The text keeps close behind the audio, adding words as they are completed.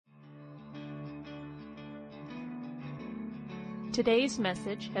Today's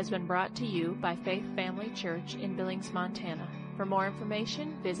message has been brought to you by Faith Family Church in Billings, Montana. For more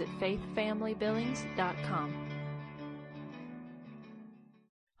information, visit faithfamilybillings.com.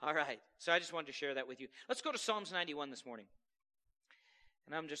 All right, so I just wanted to share that with you. Let's go to Psalms 91 this morning.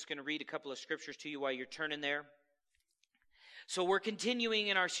 And I'm just going to read a couple of scriptures to you while you're turning there. So we're continuing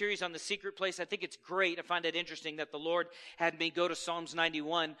in our series on the secret place. I think it's great. I find it interesting that the Lord had me go to Psalms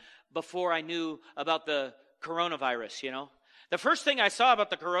 91 before I knew about the coronavirus, you know. The first thing I saw about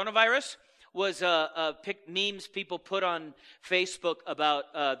the coronavirus was memes people put on Facebook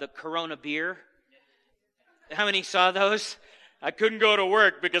about the Corona beer. How many saw those? I couldn't go to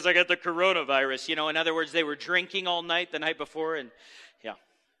work because I got the coronavirus. You know, in other words, they were drinking all night the night before, and yeah,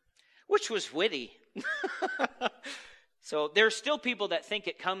 which was witty. So there's still people that think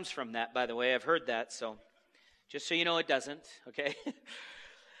it comes from that, by the way. I've heard that, so just so you know, it doesn't, okay?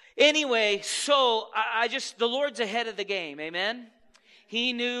 Anyway, so the Lord's ahead of the game, amen?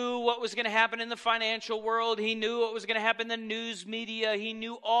 He knew what was going to happen in the financial world. He knew what was going to happen in the news media. He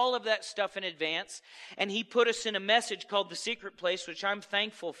knew all of that stuff in advance. And he put us in a message called The Secret Place, which I'm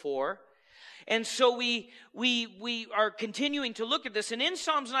thankful for. And so we are continuing to look at this. And in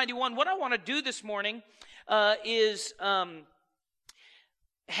Psalms 91, what I want to do this morning is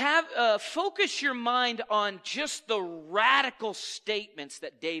focus your mind on just the radical statements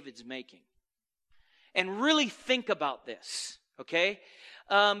that David's making. And really think about this, okay?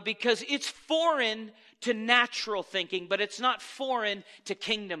 Because it's foreign to natural thinking, but it's not foreign to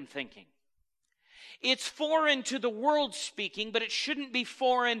kingdom thinking. It's foreign to the world speaking, but it shouldn't be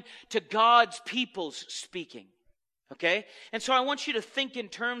foreign to God's people's speaking. Okay? And so I want you to think in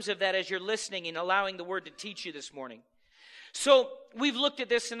terms of that as you're listening and allowing the Word to teach you this morning. So we've looked at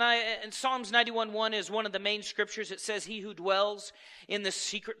this, and Psalms 91:1 is one of the main scriptures. It says, "He who dwells in the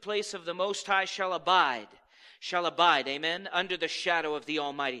secret place of the Most High shall abide, amen, under the shadow of the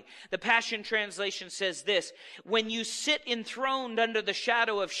Almighty." The Passion Translation says this: "When you sit enthroned under the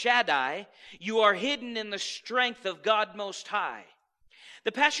shadow of Shaddai, you are hidden in the strength of God Most High."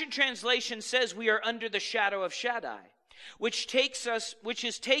 The Passion Translation says we are under the shadow of Shaddai, which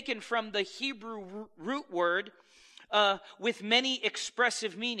is taken from the Hebrew root word with many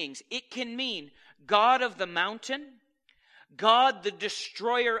expressive meanings. It can mean God of the mountain, God the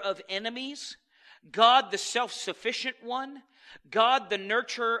destroyer of enemies, God the self-sufficient one, God the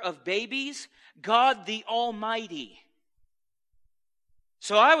nurturer of babies, God the Almighty.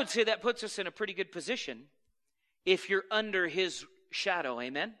 So I would say that puts us in a pretty good position if you're under His shadow,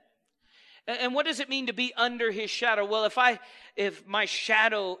 amen? And what does it mean to be under His shadow? Well, if my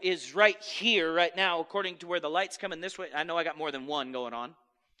shadow is right here, right now, according to where the light's coming this way, I know I got more than one going on.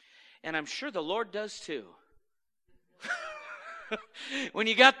 And I'm sure the Lord does too. When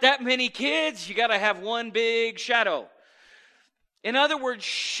you got that many kids, you got to have one big shadow. In other words,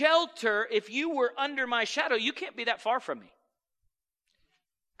 shelter, if you were under my shadow, you can't be that far from me.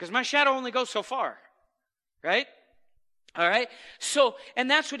 Because my shadow only goes so far, right? All right? So, and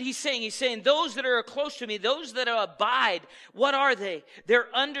that's what he's saying. He's saying those that are close to me, those that abide, what are they?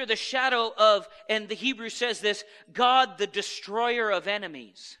 They're under the shadow of, and the Hebrew says this, God the destroyer of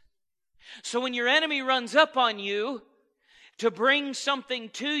enemies. So when your enemy runs up on you to bring something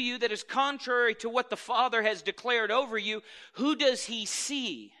to you that is contrary to what the Father has declared over you, who does he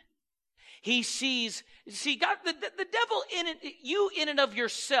see? He sees, God, the devil you in and of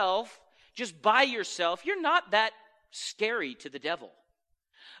yourself, just by yourself, you're not that scary to the devil.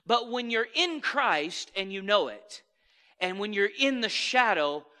 But when you're in Christ and you know it, and when you're in the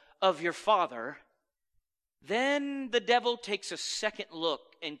shadow of your Father, then the devil takes a second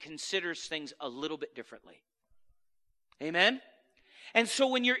look and considers things a little bit differently. Amen? And so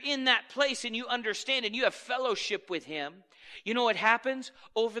when you're in that place and you understand and you have fellowship with Him, you know what happens?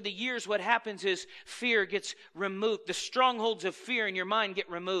 Over the years, what happens is fear gets removed. The strongholds of fear in your mind get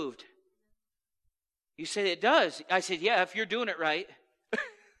removed. You say, it does. I said, yeah, if you're doing it right.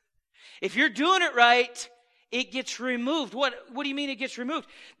 If you're doing it right, it gets removed. What do you mean it gets removed?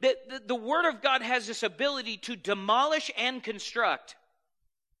 The Word of God has this ability to demolish and construct.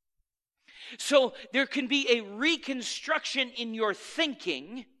 So there can be a reconstruction in your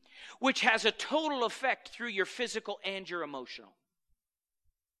thinking, which has a total effect through your physical and your emotional.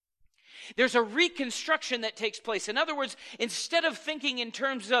 There's a reconstruction that takes place. In other words, instead of thinking in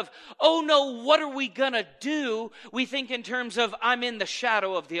terms of, oh no, what are we going to do? We think in terms of, I'm in the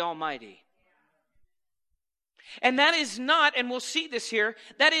shadow of the Almighty. And that is not, and we'll see this here,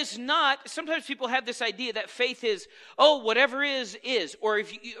 that is not, sometimes people have this idea that faith is, oh, whatever is. Or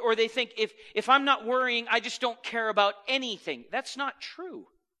they think, if I'm not worrying, I just don't care about anything. That's not true.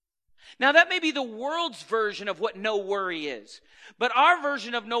 Now, that may be the world's version of what no worry is. But our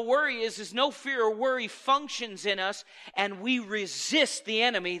version of no worry is no fear or worry functions in us, and we resist the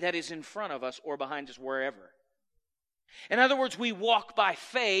enemy that is in front of us or behind us, wherever. In other words, we walk by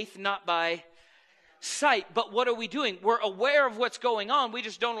faith, not by sight. But what are we doing? We're aware of what's going on. We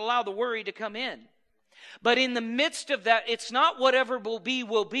just don't allow the worry to come in. But in the midst of that, it's not whatever will be,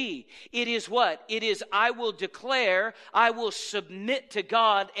 will be. It is what? It is I will declare, I will submit to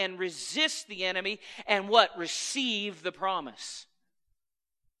God and resist the enemy and what? Receive the promise.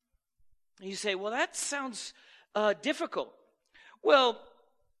 You say, well, that sounds difficult. Well,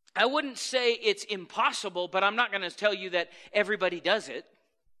 I wouldn't say it's impossible, but I'm not going to tell you that everybody does it.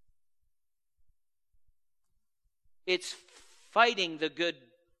 It's fighting the good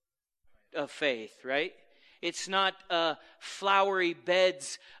of faith, right? It's not flowery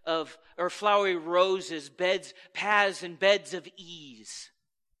beds of, or flowery roses, paths and beds of ease,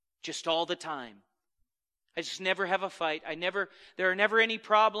 just all the time. I just never have a fight. There are never any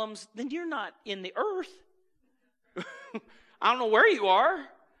problems. Then you're not in the earth. I don't know where you are.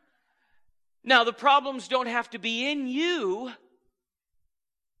 Now, the problems don't have to be in you.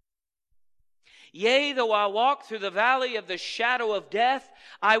 Yea, though I walk through the valley of the shadow of death,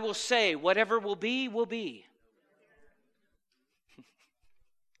 I will say, whatever will be, will be.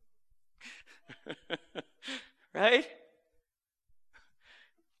 Right?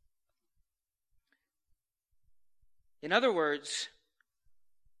 In other words,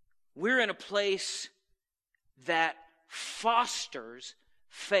 we're in a place that fosters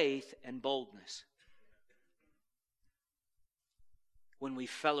faith and boldness when we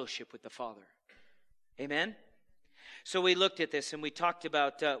fellowship with the Father. Amen? So we looked at this and we talked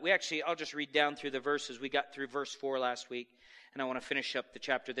about, I'll just read down through the verses. We got through verse 4 last week, and I want to finish up the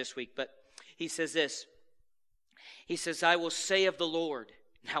chapter this week. But he says this. He says, I will say of the Lord.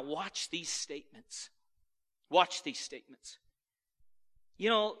 Now watch these statements. Watch these statements. You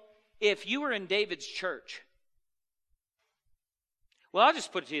know, if you were in David's church, well, I'll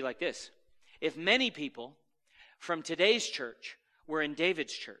just put it to you like this. If many people from today's church were in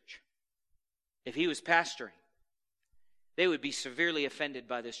David's church, if he was pastoring, they would be severely offended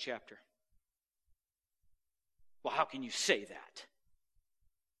by this chapter. Well, how can you say that?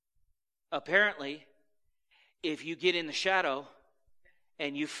 Apparently, if you get in the shadow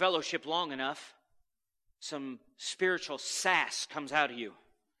and you fellowship long enough, some spiritual sass comes out of you.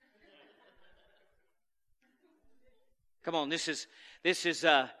 Come on, this is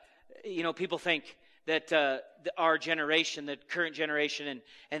people think that our generation, the current generation,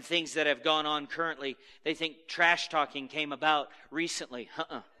 and things that have gone on currently, they think trash talking came about recently.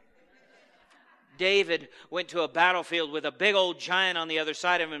 David went to a battlefield with a big old giant on the other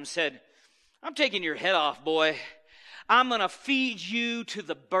side of him and said, I'm taking your head off, boy. I'm going to feed you to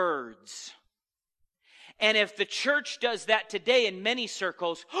the birds. And if the church does that today in many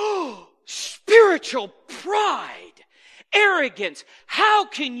circles, spiritual pride, arrogance, how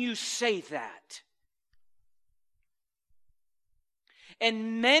can you say that?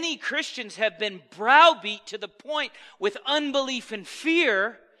 And many Christians have been browbeat to the point with unbelief and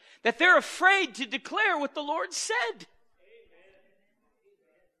fear that they're afraid to declare what the Lord said.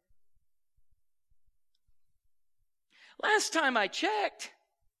 Last time I checked,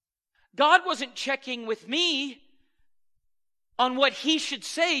 God wasn't checking with me on what He should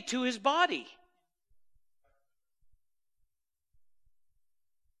say to His body.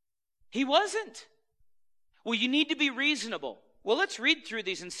 He wasn't. Well, you need to be reasonable. Well, let's read through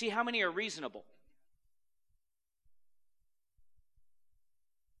these and see how many are reasonable.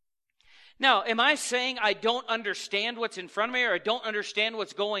 Now, am I saying I don't understand what's in front of me or I don't understand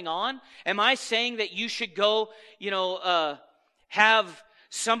what's going on? Am I saying that you should go, have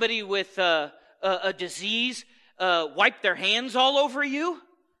somebody with a disease wipe their hands all over you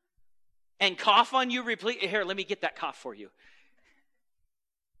and cough on you? Here, let me get that cough for you.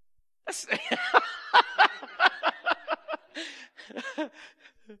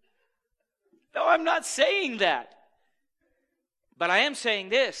 No, I'm not saying that. But I am saying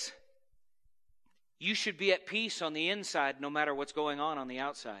this. You should be at peace on the inside no matter what's going on the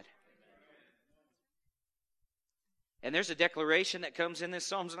outside. And there's a declaration that comes in this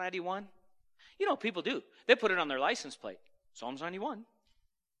Psalms 91. You know, people do. They put it on their license plate. Psalms 91.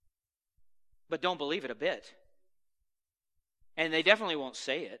 But don't believe it a bit. And they definitely won't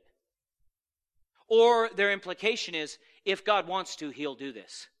say it. Or their implication is, if God wants to, He'll do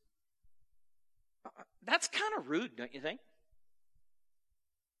this. That's kind of rude, don't you think?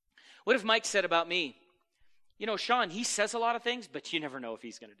 What if Mike said about me, Sean, he says a lot of things, but you never know if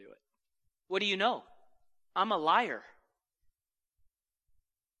he's going to do it. What do you know? I'm a liar.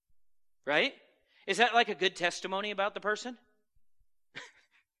 Right? Is that like a good testimony about the person?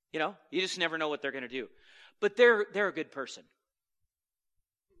 You just never know what they're going to do. But they're a good person.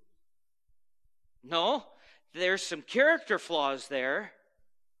 No, there's some character flaws there.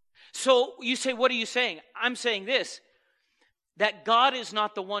 So you say, what are you saying? I'm saying this, that God is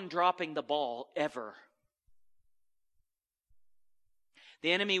not the one dropping the ball ever.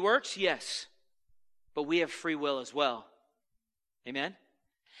 The enemy works, yes, but we have free will as well. Amen?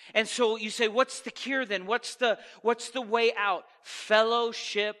 And so you say, what's the cure then? What's the way out?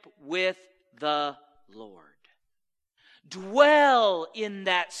 Fellowship with the Lord. Dwell in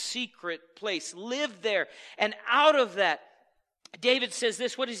that secret place. Live there. And out of that, David says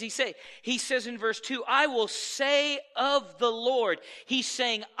this. What does he say? He says in verse 2, I will say of the Lord. He's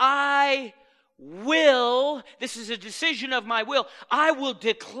saying, I will, this is a decision of my will, I will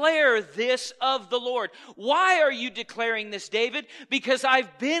declare this of the Lord. Why are you declaring this, David? Because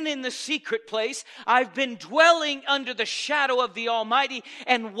I've been in the secret place. I've been dwelling under the shadow of the Almighty.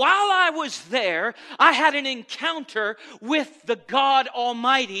 And while I was there, I had an encounter with the God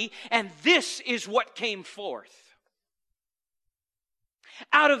Almighty. And this is what came forth.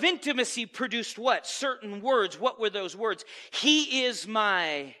 Out of intimacy produced what? Certain words. What were those words? He is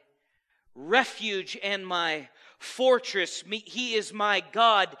my refuge and my fortress. He is my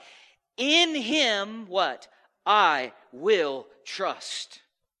God. In him, what? I will trust.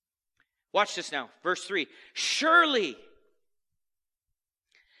 Watch this now. Verse 3. Surely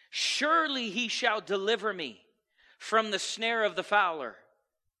he shall deliver me from the snare of the fowler.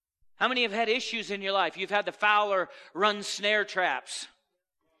 How many have had issues in your life? You've had the fowler run snare traps.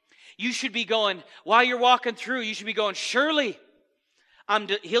 You should be going, while you're walking through, you should be going, surely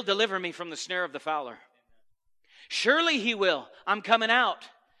he'll deliver me from the snare of the fowler. Surely he will. I'm coming out.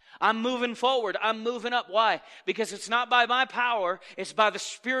 I'm moving forward. I'm moving up. Why? Because it's not by my power. It's by the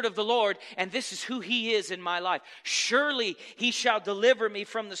Spirit of the Lord. And this is who he is in my life. Surely he shall deliver me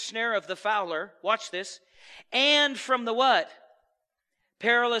from the snare of the fowler. Watch this. And from the what?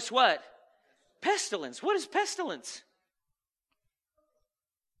 Perilous what? Pestilence. What is pestilence?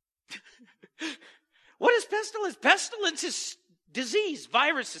 What is pestilence? Pestilence is disease,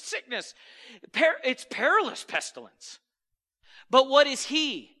 virus, sickness. It's perilous pestilence. But what is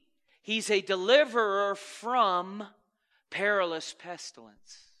he? He's a deliverer from perilous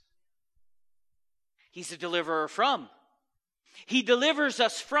pestilence. He's a deliverer from. He delivers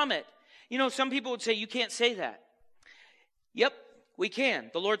us from it. Some people would say, you can't say that. Yep, we can.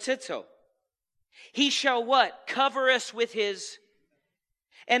 The Lord said so. He shall what? Cover us with his...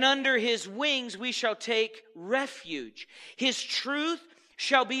 And under his wings we shall take refuge. His truth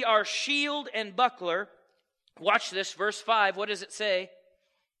shall be our shield and buckler. Watch this, verse 5. What does it say?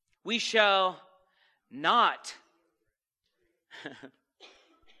 We shall not.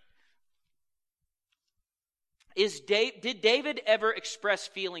 Did David ever express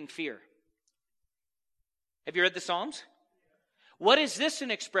feeling fear? Have you read the Psalms? What is this an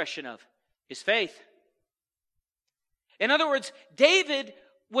expression of? His faith. In other words, David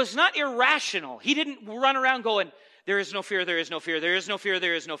was not irrational. He didn't run around going, there is no fear, there is no fear, there is no fear,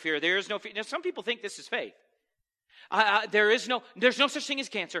 there is no fear, there is no fear. Now, some people think this is faith. There's no such thing as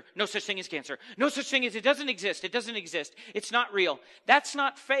cancer, no such thing as cancer, no such thing as, it doesn't exist, it's not real. That's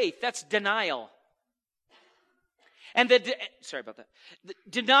not faith, that's denial. And sorry about that.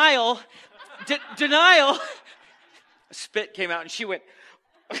 Denial, spit came out and she went,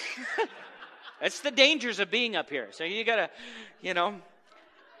 that's the dangers of being up here. So you gotta,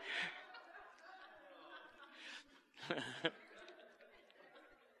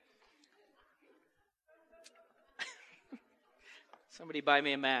 somebody buy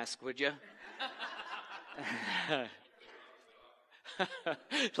me a mask, would you?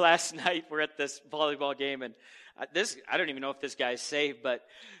 Last night we're at this volleyball game, and I don't even know if this guy's saved, but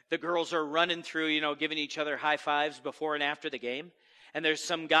the girls are running through, giving each other high fives before and after the game. And there's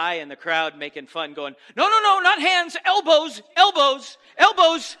some guy in the crowd making fun, going, no, not hands, elbows.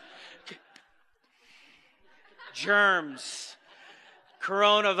 Germs.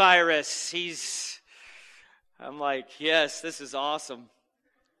 Coronavirus. I'm like, yes, this is awesome.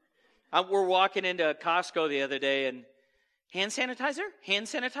 We're walking into Costco the other day, and hand sanitizer,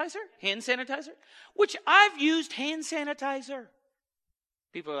 which I've used hand sanitizer.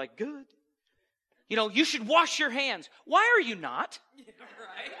 People are like, good. You should wash your hands. Why are you not?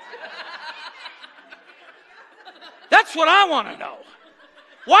 Right? That's what I want to know.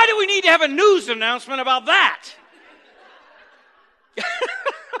 Why do we need to have a news announcement about that?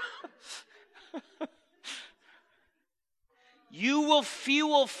 You will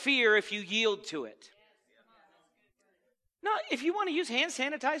fuel fear if you yield to it. No, if you want to use hand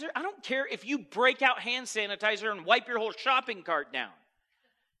sanitizer, I don't care if you break out hand sanitizer and wipe your whole shopping cart down.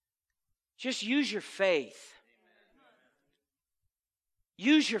 Just use your faith.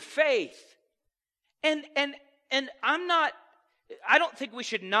 Use your faith. And I don't think we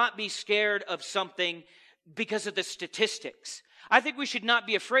should not be scared of something because of the statistics. I think we should not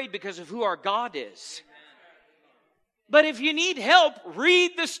be afraid because of who our God is. But if you need help,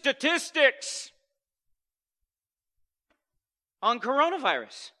 read the statistics on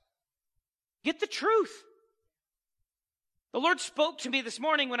coronavirus. Get the truth. The Lord spoke to me this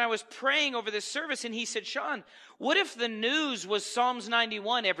morning when I was praying over this service, and He said, Sean, what if the news was Psalms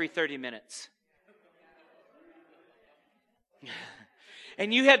 91 every 30 minutes?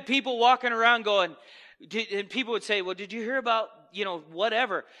 And you had people walking around going, and people would say, well, did you hear about,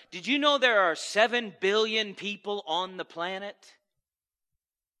 whatever? Did you know there are 7 billion people on the planet?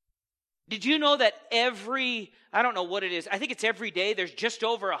 Did you know that I don't know what it is, I think it's every day, there's just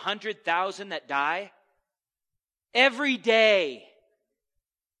over 100,000 that die? Every day.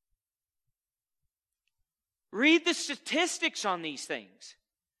 Read the statistics on these things.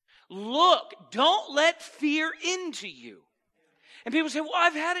 Look, don't let fear into you. And people say, well,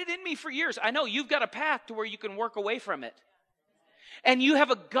 I've had it in me for years. I know, you've got a path to where you can work away from it. And you have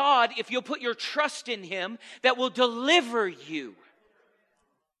a God, if you'll put your trust in Him, that will deliver you.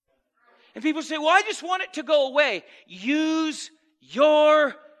 And people say, well, I just want it to go away. Use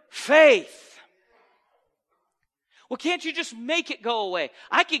your faith. Well, can't you just make it go away?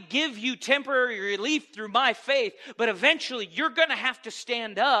 I could give you temporary relief through my faith, but eventually you're going to have to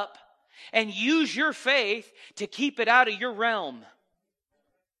stand up and use your faith to keep it out of your realm.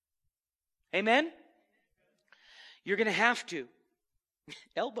 Amen? You're going to have to.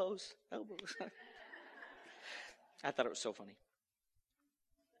 Elbows. I thought it was so funny.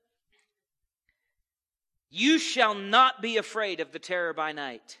 You shall not be afraid of the terror by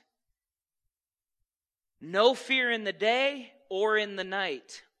night. No fear in the day or in the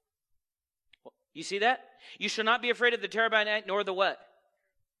night. You see that? You shall not be afraid of the terror by night, nor the what?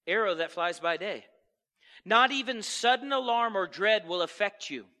 Arrow that flies by day. Not even sudden alarm or dread will affect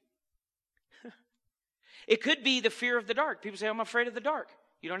you. It could be the fear of the dark. People say, I'm afraid of the dark.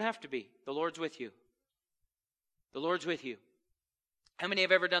 You don't have to be. The Lord's with you. The Lord's with you. How many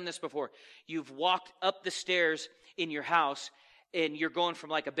have ever done this before? You've walked up the stairs in your house, and you're going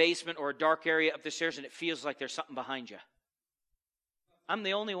from like a basement or a dark area up the stairs, and it feels like there's something behind you. I'm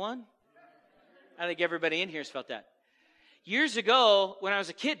the only one? I think everybody in here has felt that. Years ago, when I was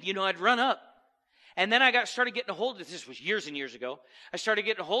a kid, I'd run up. And then I started getting a hold of this. This was years and years ago. I started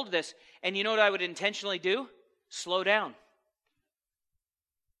getting a hold of this. And you know what I would intentionally do? Slow down.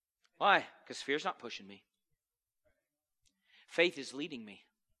 Why? Because fear's not pushing me. Faith is leading me.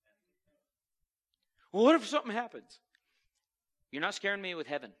 Well, what if something happens? You're not scaring me with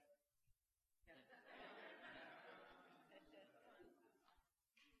heaven.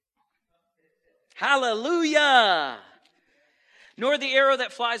 Hallelujah! Nor the arrow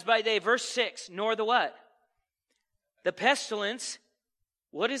that flies by day. Verse 6, nor the what? The pestilence.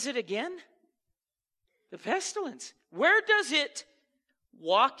 What is it again? The pestilence. Where does it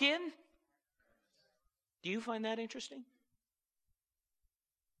walk in? Do you find that interesting?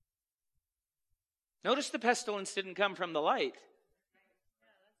 Notice the pestilence didn't come from the light.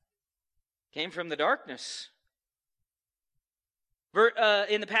 It came from the darkness.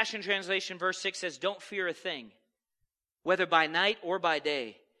 In the Passion Translation, verse 6 says, don't fear a thing, whether by night or by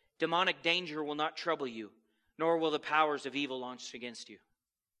day. Demonic danger will not trouble you, nor will the powers of evil launch against you.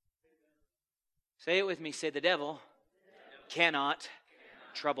 Say it with me. Say, the devil cannot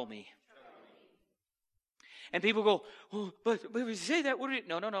trouble me. And people go, oh, but if you say that, what do you...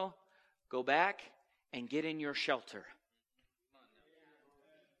 No. Go back and get in your shelter.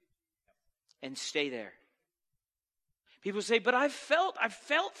 And stay there. People say, but I've felt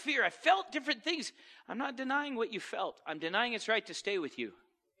fear. I felt different things. I'm not denying what you felt. I'm denying it's right to stay with you.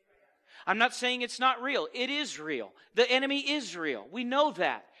 I'm not saying it's not real. It is real. The enemy is real. We know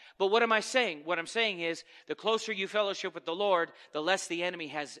that. But what am I saying? What I'm saying is, the closer you fellowship with the Lord, the less the enemy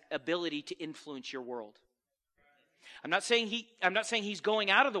has ability to influence your world. I'm not saying he's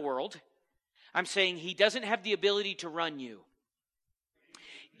going out of the world. I'm saying he doesn't have the ability to run you.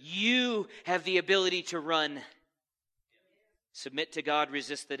 You have the ability to run. Submit to God,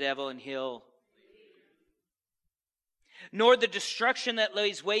 resist the devil, and he'll. Nor the destruction that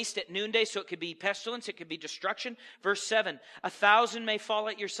lays waste at noonday. So it could be pestilence, it could be destruction. Verse 7, 1,000 may fall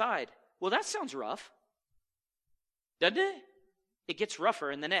at your side. Well, that sounds rough. Doesn't it? It gets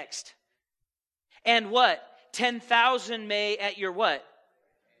rougher in the next. And what? 10,000 may at your what?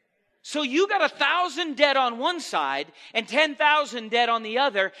 So you got 1,000 dead on one side and 10,000 dead on the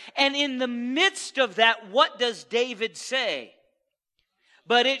other. And in the midst of that, what does David say?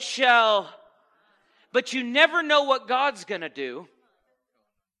 But you never know what God's going to do.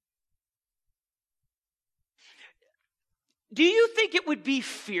 Do you think it would be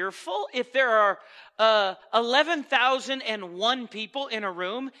fearful if there are 11,001 people in a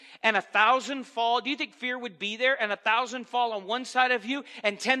room and 1,000 fall? Do you think fear would be there and 1,000 fall on one side of you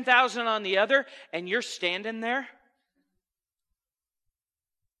and 10,000 on the other and you're standing there?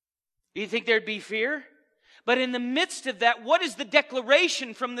 Do you think there'd be fear? But in the midst of that, what is the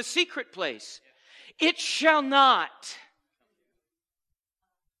declaration from the secret place? It shall not.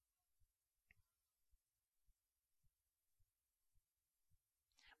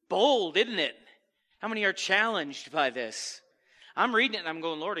 Bold, isn't it? How many are challenged by this? I'm reading it and I'm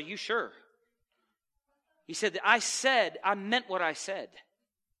going, Lord, are you sure? He said, I meant what I said.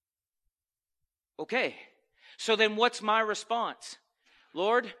 Okay, so then what's my response?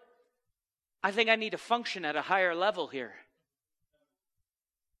 Lord, I think I need to function at a higher level here.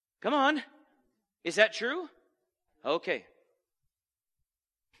 Come on. Is that true? Okay.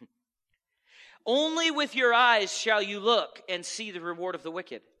 Only with your eyes shall you look and see the reward of the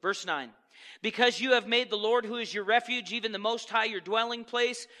wicked. Verse 9. Because you have made the Lord, who is your refuge, even the Most High, your dwelling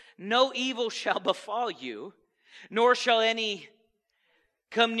place, no evil shall befall you, nor shall any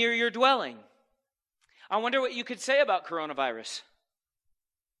come near your dwelling. I wonder what you could say about coronavirus.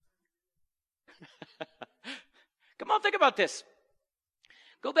 Come on, think about this.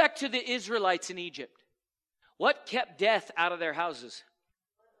 Go back to the Israelites in Egypt. What kept death out of their houses?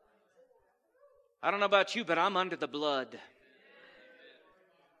 I don't know about you, but I'm under the blood.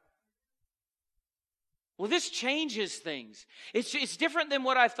 Well, this changes things. It's different than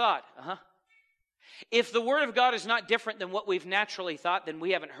what I thought. If the Word of God is not different than what we've naturally thought, then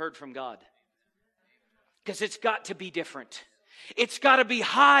we haven't heard from God. Because it's got to be different. It's got to be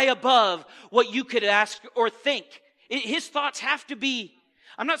high above what you could ask or think. His thoughts have to be.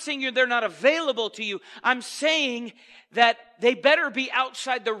 I'm not saying they're not available to you. I'm saying that they better be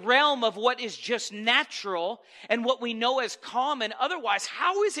outside the realm of what is just natural and what we know as common. Otherwise,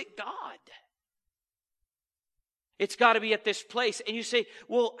 how is it God? It's got to be at this place. And you say,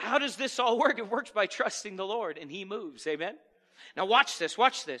 well, how does this all work? It works by trusting the Lord, and He moves. Amen? Now watch this.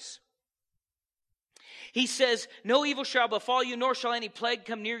 Watch this. He says, no evil shall befall you, nor shall any plague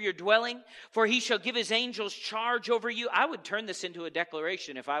come near your dwelling, for He shall give His angels charge over you. I would turn this into a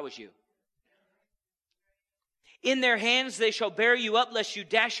declaration if I was you. In their hands they shall bear you up, lest you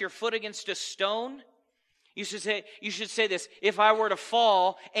dash your foot against a stone. You should say this, if I were to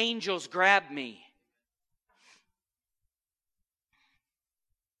fall, angels grab me.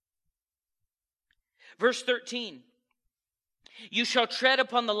 Verse 13, you shall tread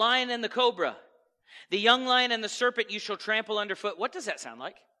upon the lion and the cobra. The young lion and the serpent you shall trample underfoot. What does that sound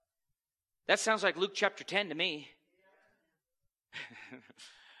like? That sounds like Luke chapter 10 to me.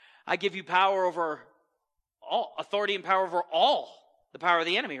 I give you power over all, authority and power over all the power of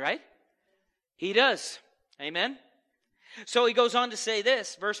the enemy, right? He does. Amen? So he goes on to say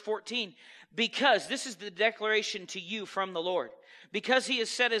this, verse 14. Because, this is the declaration to you from the Lord. Because He has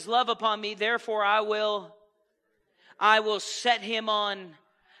set His love upon me, therefore I will set Him on.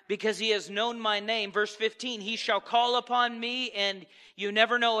 Because He has known my name. Verse 15, He shall call upon me, and you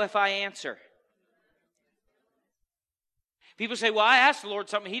never know if I answer. People say, well, I asked the Lord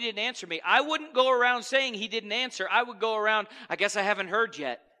something, He didn't answer me. I wouldn't go around saying He didn't answer. I would go around, I guess I haven't heard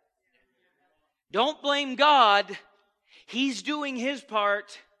yet. Don't blame God. He's doing His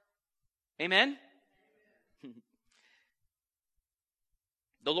part. Amen?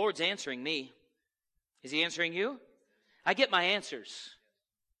 The Lord's answering me. Is He answering you? I get my answers.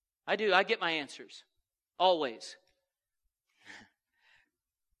 I do. I get my answers. Always.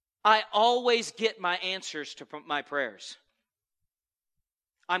 I always get my answers to my prayers.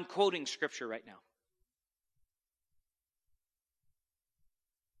 I'm quoting Scripture right now.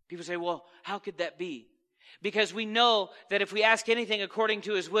 People say, well, how could that be? Because we know that if we ask anything according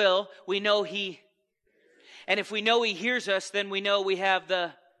to His will, we know He... And if we know He hears us, then we know we have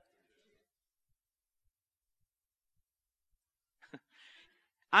the...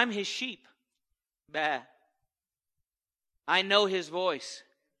 I'm His sheep. Bah. I know His voice.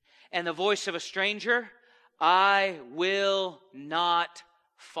 And the voice of a stranger, I will not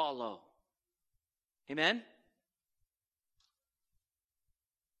follow. Amen?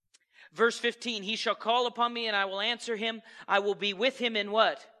 Verse 15, He shall call upon me and I will answer him. I will be with him in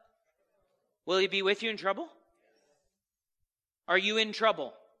what? Will He be with you in trouble? Are you in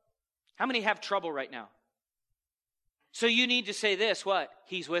trouble? How many have trouble right now? So you need to say this, what?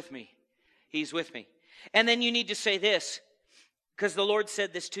 He's with me. He's with me. And then you need to say this, because the Lord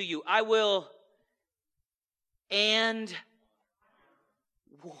said this to you. I will, and,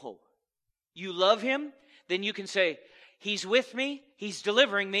 whoa. You love Him? Then you can say, He's with me, He's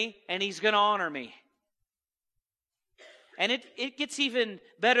delivering me, and He's going to honor me. And it gets even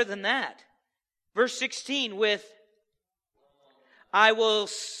better than that. Verse 16 with, I will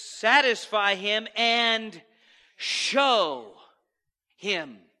satisfy him and show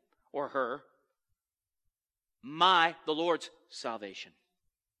him or her the Lord's salvation.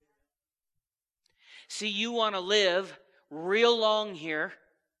 See, you want to live real long here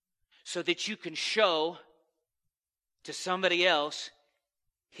so that you can show to somebody else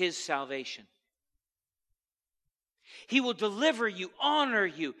His salvation. He will deliver you, honor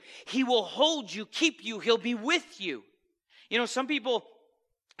you. He will hold you, keep you. He'll be with you. You know, some people,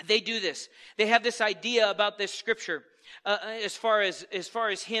 they do this. They have this idea about this scripture as far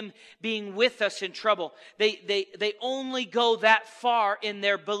as Him being with us in trouble. They only go that far in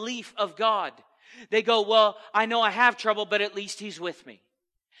their belief of God. They go, well, I know I have trouble, but at least He's with me.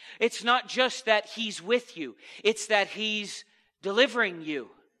 It's not just that He's with you. It's that He's delivering you.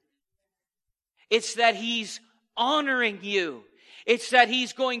 It's that He's honoring you. It's that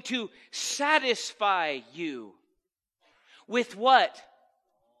He's going to satisfy you. With what?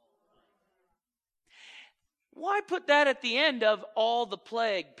 Why put that at the end of all the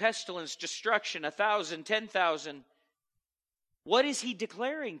plague, pestilence, destruction, 1,000, 10,000? What is He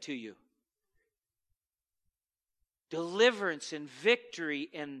declaring to you? Deliverance and victory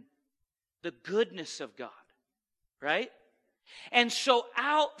and the goodness of God. Right? And so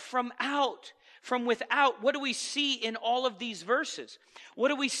from without, what do we see in all of these verses? What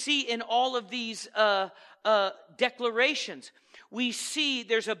do we see in all of these declarations? We see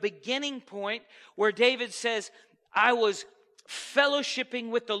there's a beginning point where David says, I was fellowshipping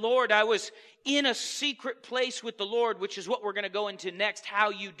with the Lord. I was in a secret place with the Lord, which is what we're going to go into next, how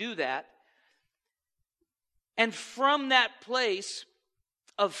you do that. And from that place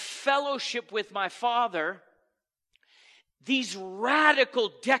of fellowship with my Father, these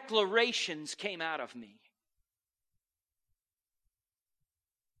radical declarations came out of me.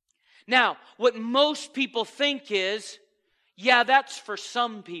 Now, what most people think is, yeah, that's for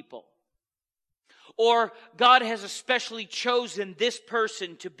some people. Or God has especially chosen this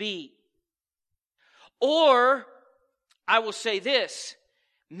person to be. Or, I will say this,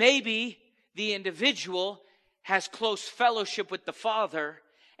 maybe the individual has close fellowship with the Father,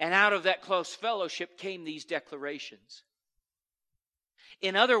 and out of that close fellowship came these declarations.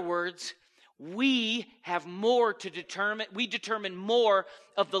 In other words, we have more to determine. We determine more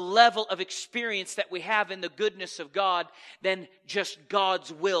of the level of experience that we have in the goodness of God than just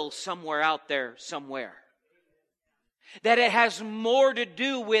God's will somewhere out there somewhere. That it has more to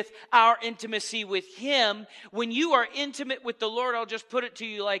do with our intimacy with Him. When you are intimate with the Lord, I'll just put it to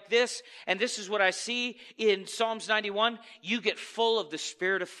you like this, and this is what I see in Psalms 91, you get full of the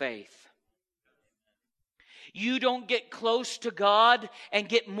spirit of faith. You don't get close to God and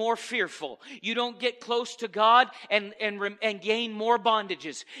get more fearful. You don't get close to God and gain more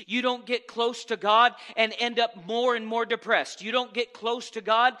bondages. You don't get close to God and end up more and more depressed. You don't get close to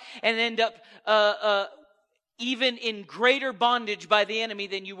God and end up even in greater bondage by the enemy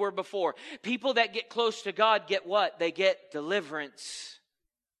than you were before. People that get close to God get what? They get deliverance.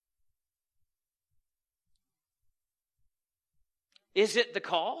 Is it the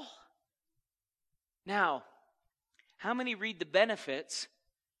call? Now, how many read the benefits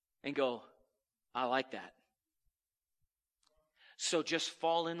and go, I like that? So just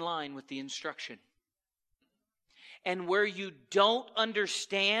fall in line with the instruction. And where you don't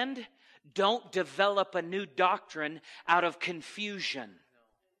understand, don't develop a new doctrine out of confusion.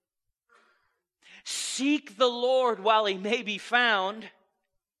 Seek the Lord while He may be found.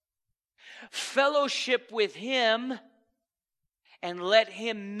 Fellowship with Him. And let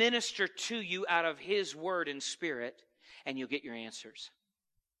Him minister to you out of His word and spirit. And you'll get your answers.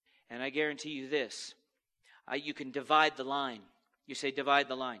 And I guarantee you this. You can divide the line. You say divide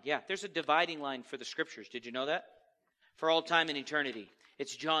the line. Yeah, there's a dividing line for the scriptures. Did you know that? For all time and eternity.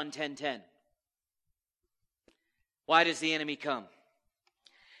 It's John 10:10. Why does the enemy come?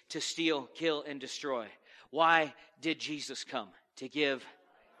 To steal, kill, and destroy. Why did Jesus come? To give.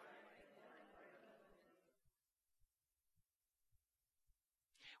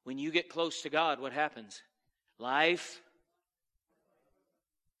 When you get close to God, what happens? Life.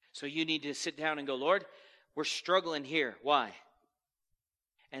 So you need to sit down and go, Lord, we're struggling here. Why?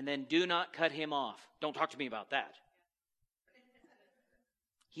 And then do not cut him off. Don't talk to me about that.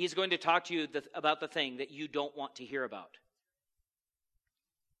 He is going to talk to you about the thing that you don't want to hear about.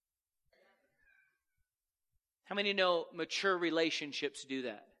 How many know mature relationships do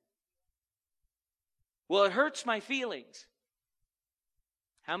that? Well, it hurts my feelings.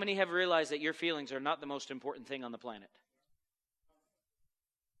 How many have realized that your feelings are not the most important thing on the planet?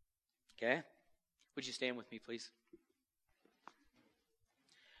 Okay? Would you stand with me, please?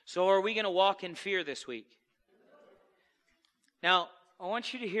 So are we going to walk in fear this week? Now, I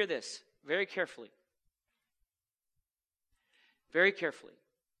want you to hear this very carefully. Very carefully.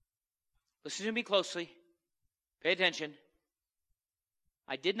 Listen to me closely. Pay attention.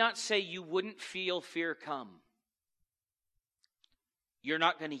 I did not say you wouldn't feel fear come. You're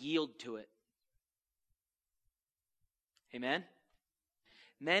not going to yield to it. Amen?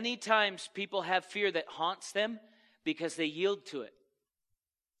 Many times people have fear that haunts them because they yield to it.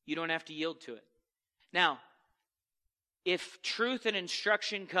 You don't have to yield to it. Now, if truth and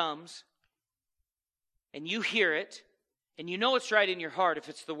instruction comes and you hear it and you know it's right in your heart if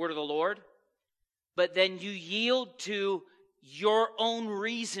it's the word of the Lord, but then you yield to your own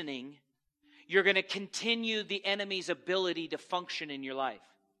reasoning, you're going to continue the enemy's ability to function in your life.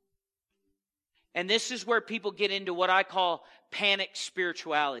 And this is where people get into what I call panic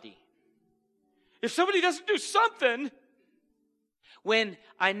spirituality. If somebody doesn't do something, when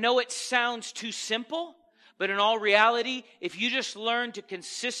I know it sounds too simple, but in all reality, if you just learn to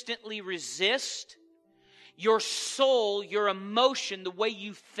consistently resist, your soul, your emotion, the way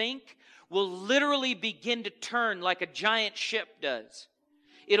you think, will literally begin to turn like a giant ship does.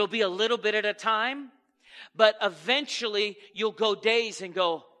 It'll be a little bit at a time, but eventually you'll go days and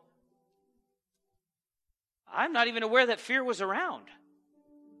go, I'm not even aware that fear was around.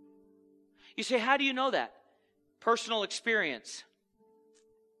 You say, how do you know that? Personal experience.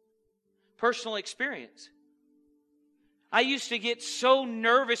 Personal experience. I used to get so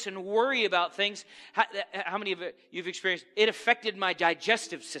nervous and worry about things. How many of you've experienced? It affected my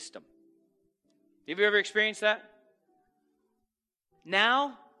digestive system. Have you ever experienced that?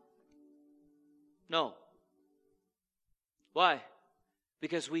 Now? No. Why?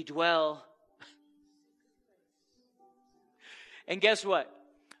 Because we dwell. And guess what?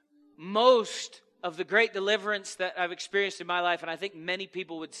 Most of the great deliverance that I've experienced in my life, and I think many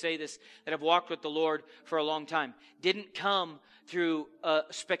people would say this that have walked with the Lord for a long time, didn't come through a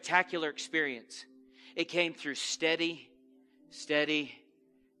spectacular experience. It came through steady,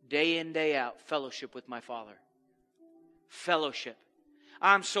 day in, day out, fellowship with my Father. Fellowship.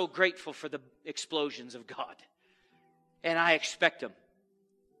 I'm so grateful for the explosions of God. And I expect them.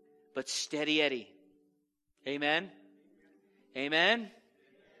 But steady Eddie. Amen? Amen?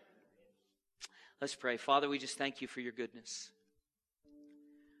 Let's pray. Father, we just thank you for your goodness.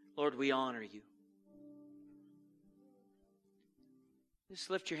 Lord, we honor you. Just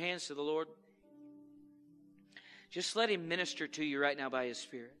lift your hands to the Lord. Just let him minister to you right now by his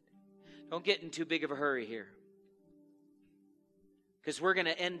Spirit. Don't get in too big of a hurry here. Because we're going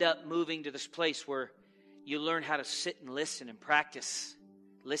to end up moving to this place where you learn how to sit and listen and practice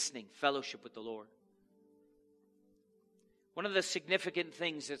listening, fellowship with the Lord. One of the significant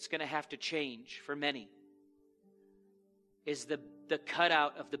things that's going to have to change for many is the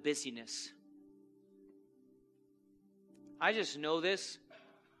cutout of the busyness. I just know this,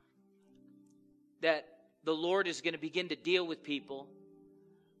 that the Lord is going to begin to deal with people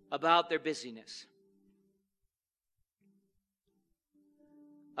about their busyness.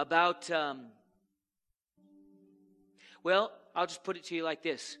 About, well, I'll just put it to you like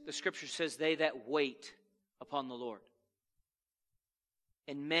this. The scripture says, they that wait upon the Lord.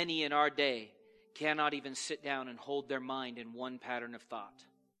 And many in our day cannot even sit down and hold their mind in one pattern of thought.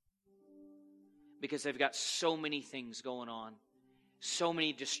 Because they've got so many things going on. So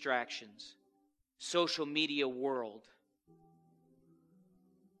many distractions. Social media world.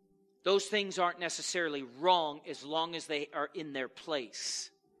 Those things aren't necessarily wrong as long as they are in their place.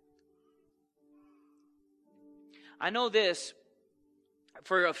 I know this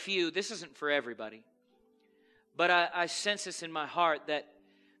for a few. This isn't for everybody. But I sense this in my heart that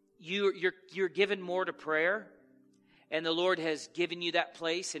you're given more to prayer, and the Lord has given you that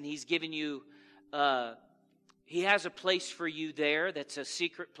place, and He's given you, He has a place for you there that's a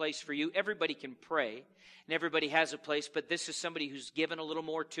secret place for you. Everybody can pray, and everybody has a place, but this is somebody who's given a little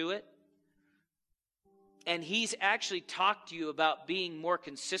more to it. And He's actually talked to you about being more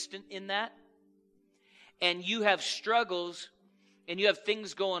consistent in that. And you have struggles, and you have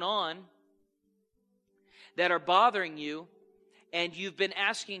things going on that are bothering you, and you've been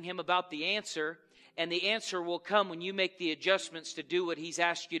asking Him about the answer, and the answer will come when you make the adjustments to do what He's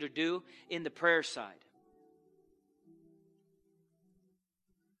asked you to do in the prayer side.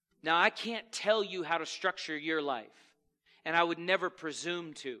 Now, I can't tell you how to structure your life, and I would never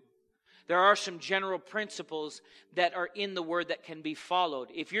presume to. There are some general principles that are in the Word that can be followed.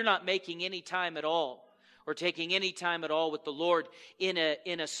 If you're not making any time at all, or taking any time at all with the Lord in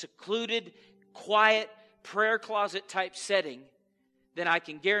a secluded, quiet, prayer closet type setting, then I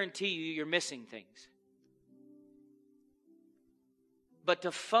can guarantee you're missing things. But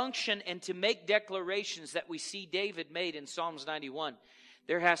to function and to make declarations that we see David made in Psalms 91,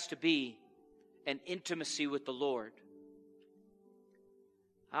 there has to be an intimacy with the Lord.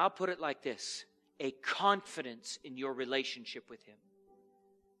 I'll put it like this: a confidence in your relationship with Him.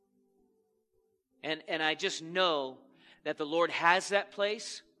 And I just know that the Lord has that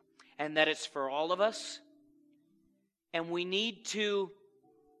place and that it's for all of us. And we need to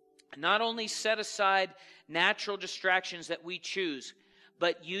not only set aside natural distractions that we choose,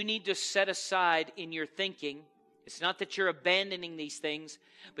 but you need to set aside in your thinking, it's not that you're abandoning these things,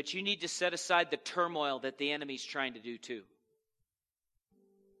 but you need to set aside the turmoil that the enemy's trying to do too.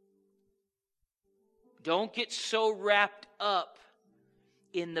 Don't get so wrapped up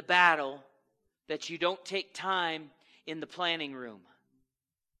in the battle that you don't take time in the planning room.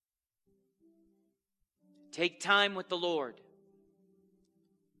 Take time with the Lord.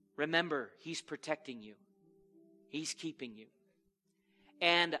 Remember, He's protecting you. He's keeping you.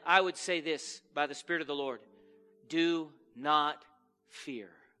 And I would say this, by the Spirit of the Lord: do not fear.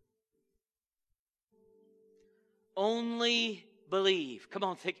 Only believe. Come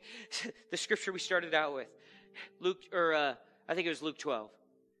on, think the scripture we started out with. I think it was Luke 12.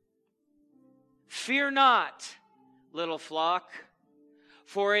 Fear not, little flock,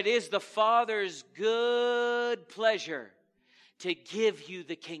 for it is the Father's good pleasure to give you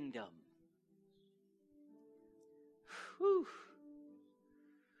the kingdom. Whew.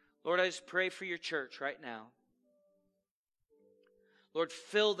 Lord, I just pray for your church right now. Lord,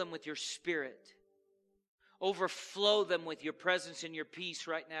 fill them with your Spirit. Overflow them with your presence and your peace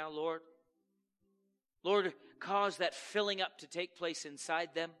right now, Lord. Lord, cause that filling up to take place inside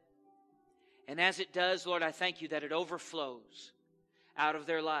them. And as it does, Lord, I thank you that it overflows out of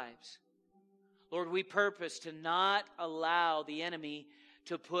their lives. Lord, we purpose to not allow the enemy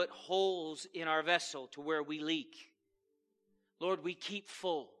to put holes in our vessel to where we leak. Lord, we keep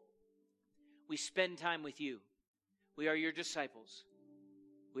full. We spend time with you. We are your disciples.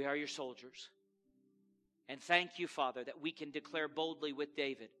 We are your soldiers. And thank you, Father, that we can declare boldly with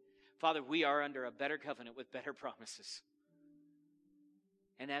David, Father, we are under a better covenant with better promises.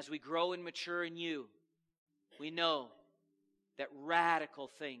 And as we grow and mature in you, we know that radical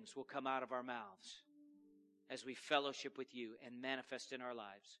things will come out of our mouths as we fellowship with you and manifest in our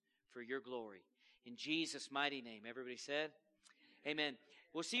lives for your glory. In Jesus' mighty name, everybody said, amen.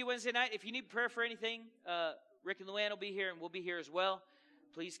 We'll see you Wednesday night. If you need prayer for anything, Rick and Luann will be here, and we'll be here as well.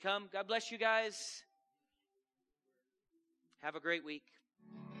 Please come. God bless you guys. Have a great week.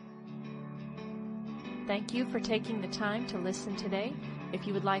 Thank you for taking the time to listen today. If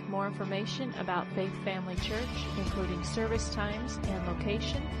you would like more information about Faith Family Church, including service times and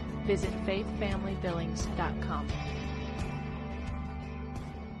location, visit faithfamilybillings.com.